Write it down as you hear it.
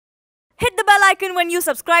the bell icon when you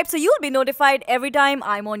subscribe so you'll be notified every time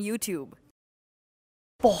I'm on YouTube.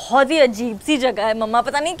 बहुत ही अजीब सी जगह है मम्मा,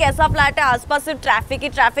 पता नहीं कैसा फ्लैट है, आसपास सिर्फ ट्रैफिक ही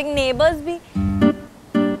ट्रैफिक, नेबर्स भी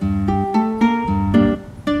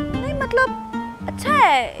नहीं, मतलब अच्छा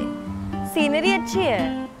है, सीनरी अच्छी है,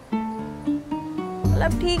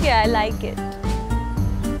 मतलब ठीक है, आई लाइक इट.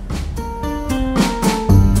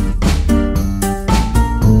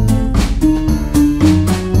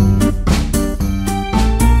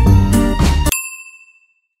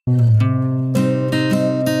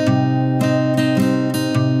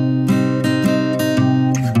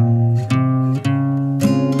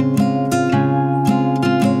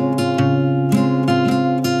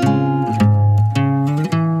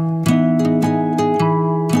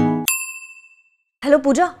 हेलो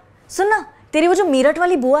पूजा, सुन ना, तेरी वो जो मीरठ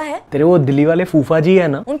वाली बुआ है, तेरे वो दिल्ली वाले फूफा जी है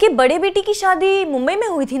ना, उनके बड़े बेटी की शादी मुंबई में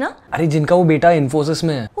हुई थी ना. अरे जिनका वो बेटा इन्फोसिस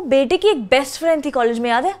में है. वो बेटे की एक बेस्ट फ्रेंड थी कॉलेज में,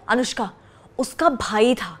 याद है, अनुष्का, उसका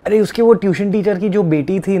भाई था. अरे उसके वो ट्यूशन टीचर की जो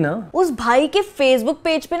बेटी थी ना, उस भाई के फेसबुक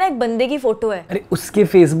पेज पे ना एक बंदे की फोटो है. अरे उसके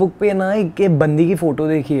फेसबुक पे ना एक बंदी की फोटो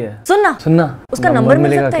देखी है. सुनना उसका नंबर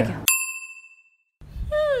मिल सकता है क्या?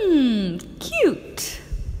 Cute.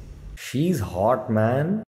 She is hot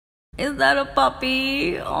man. Is that a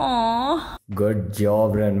puppy? Aww. Good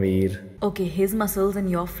job, Ranveer. Okay, his muscles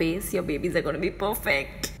and your face, your babies are gonna be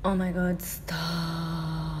perfect. Oh my god, stop.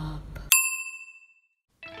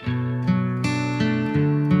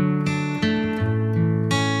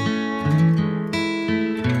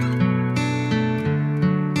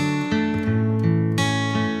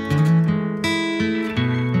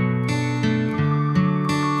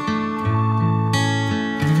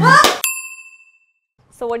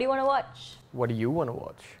 So what do you want to watch? What do you want to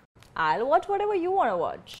watch? I'll watch whatever you want to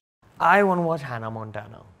watch. I want to watch Hannah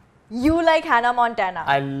Montana. You like Hannah Montana?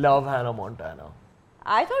 I love Hannah Montana.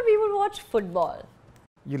 I thought we would watch football.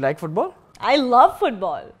 You like football? I love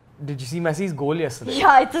football. Did you see Messi's goal yesterday?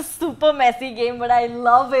 Yeah, it's a super messy game, but I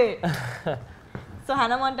love it. So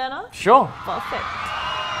Hannah Montana? Sure. Perfect.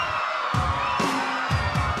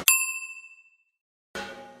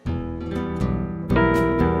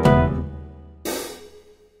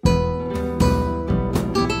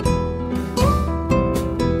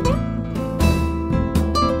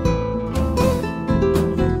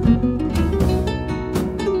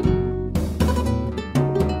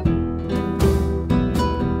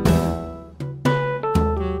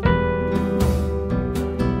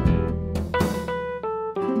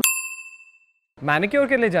 Manicure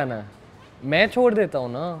के लिए जाना है, मैं छोड़ देता हूँ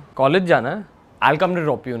ना. College जाना है, I'll come to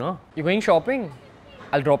drop you ना. You going shopping?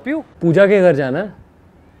 I'll drop you. पूजा के घर जाना है,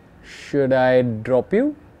 should I drop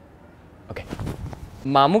you? Okay.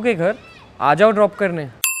 मामू के घर आ जाओ ड्रॉप करने.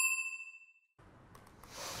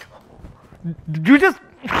 You just.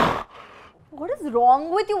 What is wrong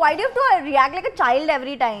with you? Why do you have to react like a child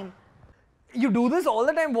every time? You do this all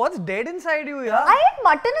the time. What's dead inside you, yeah? I eat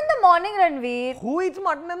mutton in the morning, Ranveer. Who eats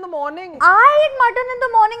mutton in the morning? I eat mutton in the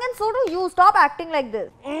morning and so do you. Stop acting like this.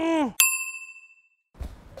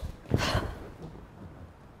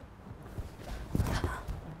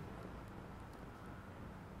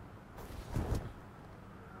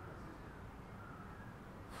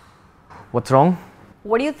 What's wrong?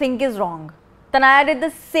 What do you think is wrong? Tanaya did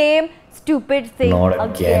the same stupid thing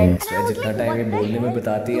again. जितना time ये बोलने में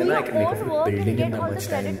बताती है ना, I can make a building in that much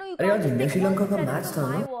time. अरे आज India Sri Lanka का मैच था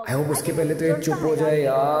ना. I hope उसके पहले तो ये चुप हो जाए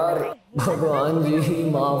यार. भगवान जी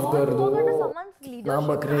माफ कर दो. ना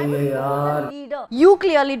बक रही है यार. You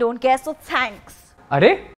clearly don't care, so thanks.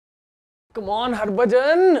 अरे come on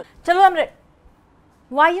हरभजन. चलो I'm ready.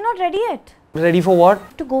 Why are you not ready yet? Ready for what?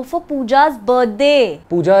 To go for Pooja's birthday.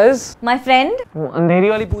 Pooja is? My friend? अंधेरी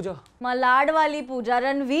वाली पूजा. Malad wali Pooja,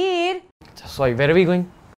 Ranveer. Sorry, where are we going?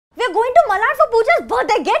 We are going to Malad for Pooja's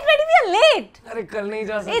birthday. Get ready, we are late. अरे कल नहीं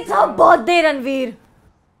जा सकते. It's her birthday, Ranveer.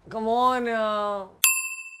 Come on यार.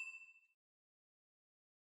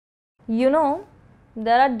 You know,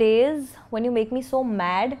 there are days when you make me so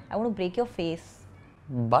mad, I want to break your face.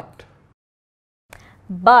 But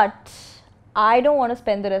I don't want to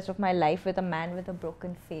spend the rest of my life with a man with a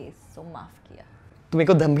broken face. So माफ किया. तू मेरे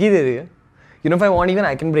को धमकी दे रही है? You know if I want even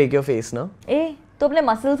I can break your face ना. ए, तो अपने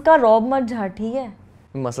मसल्स का रॉब मत झाड़, ठीक है?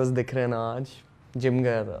 मसल्स दिख रहे हैं ना आज. जिम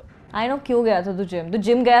गया था. I know क्यों गया था तू जिम? तू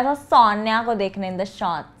जिम गया था सोनिया को देखने in the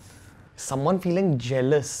shots. Someone feeling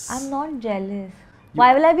jealous. I'm not jealous.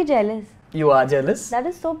 Why will I be jealous? You are jealous? That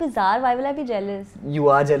is so bizarre. Why will I be jealous? You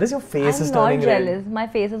are jealous? Your face is turning red. I'm not jealous. My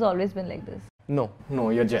face has always been like this. No,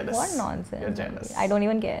 you're jealous. What nonsense. You're jealous. I don't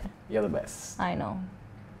even care. You're the best. I know.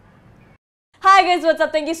 Hi guys, what's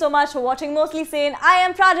up? Thank you so much for watching Mostly Sane. I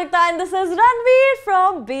am Prajakta and this is Ranveer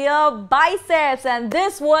from Biceps, and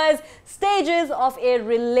this was stages of a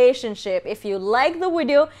relationship. If you like the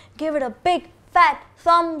video, give it a big fat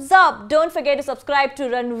thumbs up. Don't forget to subscribe to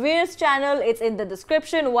Ranveer's channel. It's in the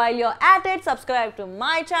description. While you're at it, subscribe to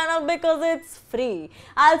my channel because it's free.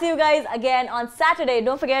 I'll see you guys again on Saturday.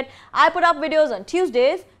 Don't forget, I put up videos on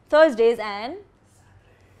Tuesdays, Thursdays and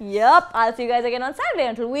I'll see you guys again on Saturday.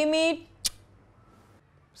 Until we meet.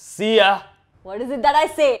 See ya. What is it that I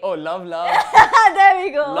say? Oh, love, love. There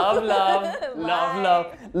we go. Love, love. Love, love.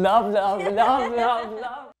 Love, love. Love,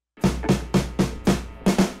 love.